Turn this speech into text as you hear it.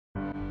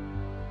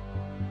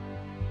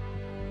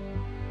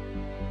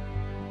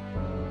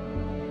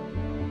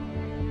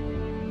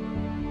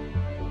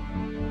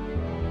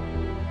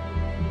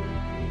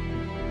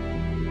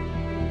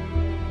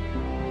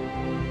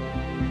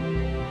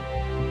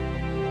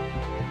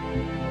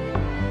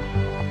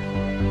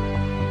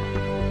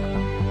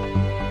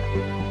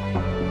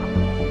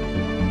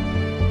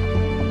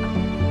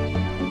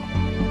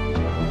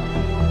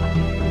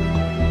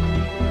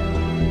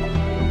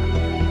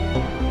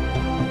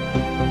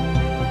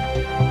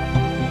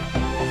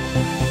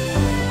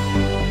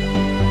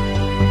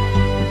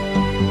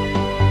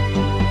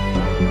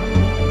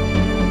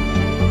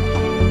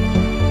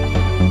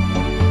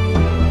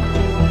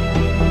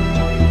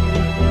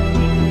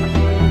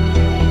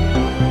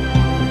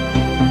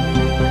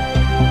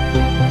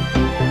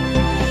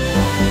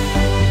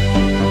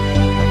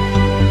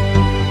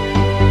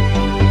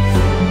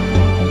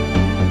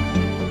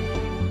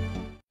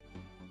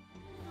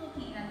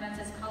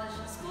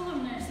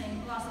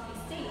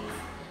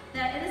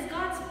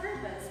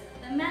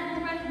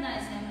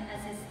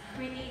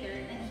creator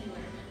and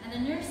healer, and the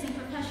nursing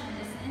profession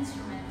is an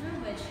instrument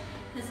through which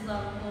His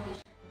love will be shown.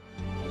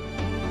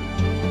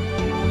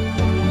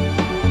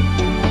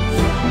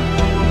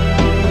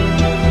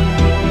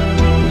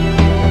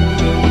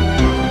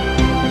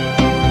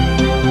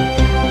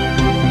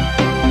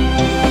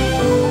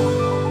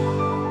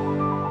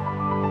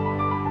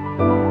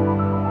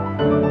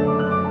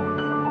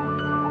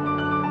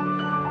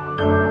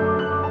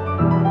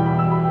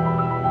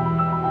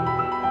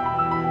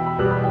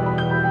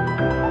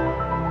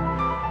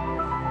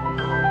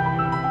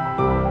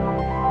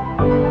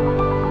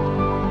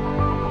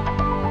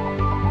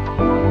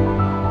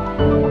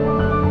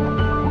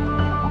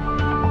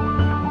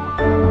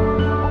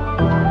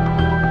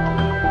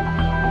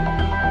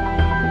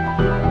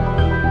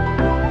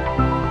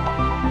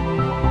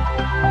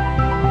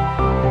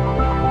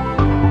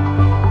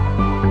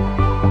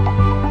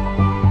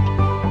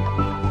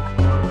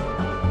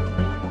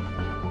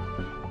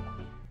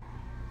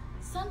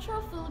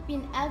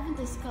 Philippine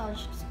Adventist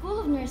College School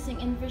of Nursing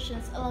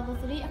envisions a Level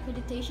 3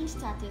 accreditation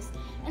status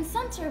and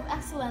Center of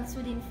Excellence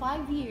within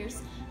 5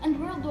 years and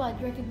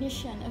worldwide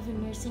recognition of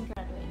nursing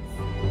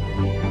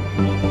graduates.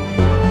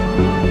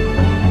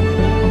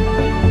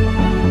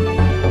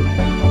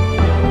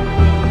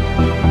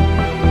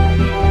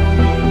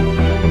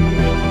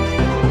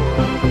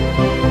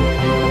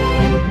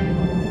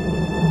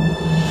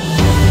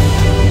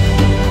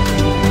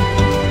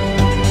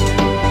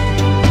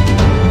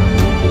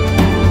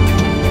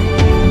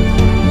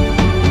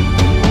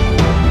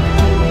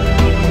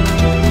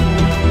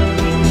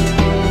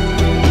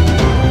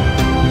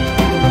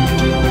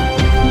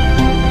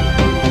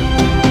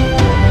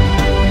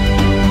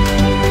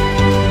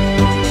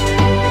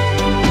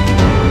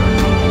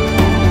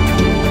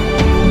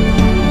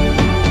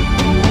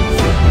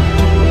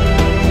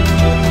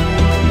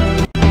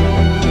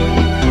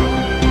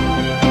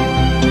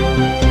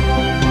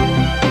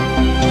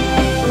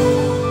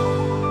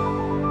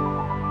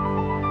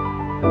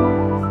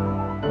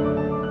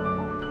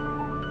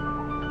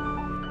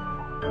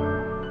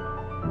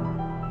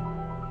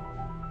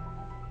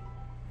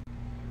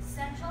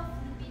 Central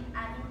Philippine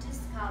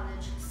Adventist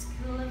College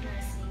School of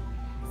Nursing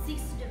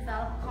seeks to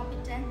develop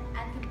competent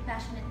and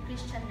compassionate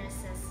Christian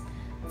nurses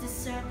to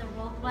serve the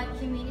worldwide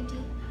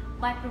community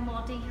by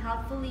promoting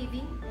healthful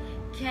living,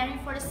 caring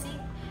for the sick,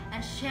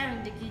 and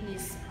sharing the good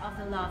news of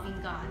the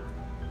loving God.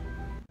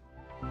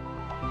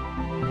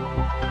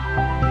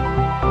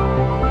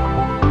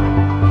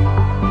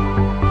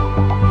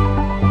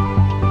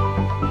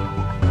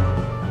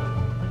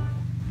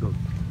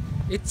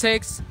 It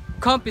takes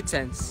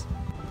competence,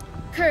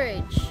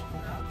 Courage,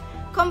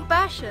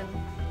 compassion,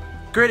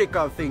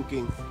 critical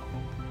thinking,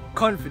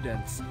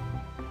 confidence,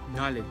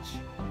 knowledge,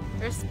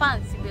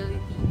 responsibility.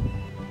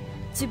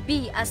 To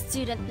be a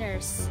student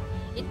nurse,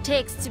 it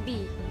takes to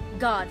be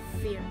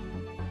God-fearing.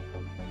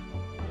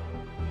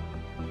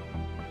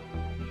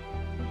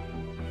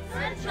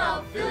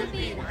 Central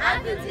Philippine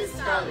Adventist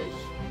College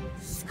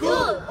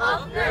School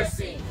of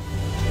Nursing.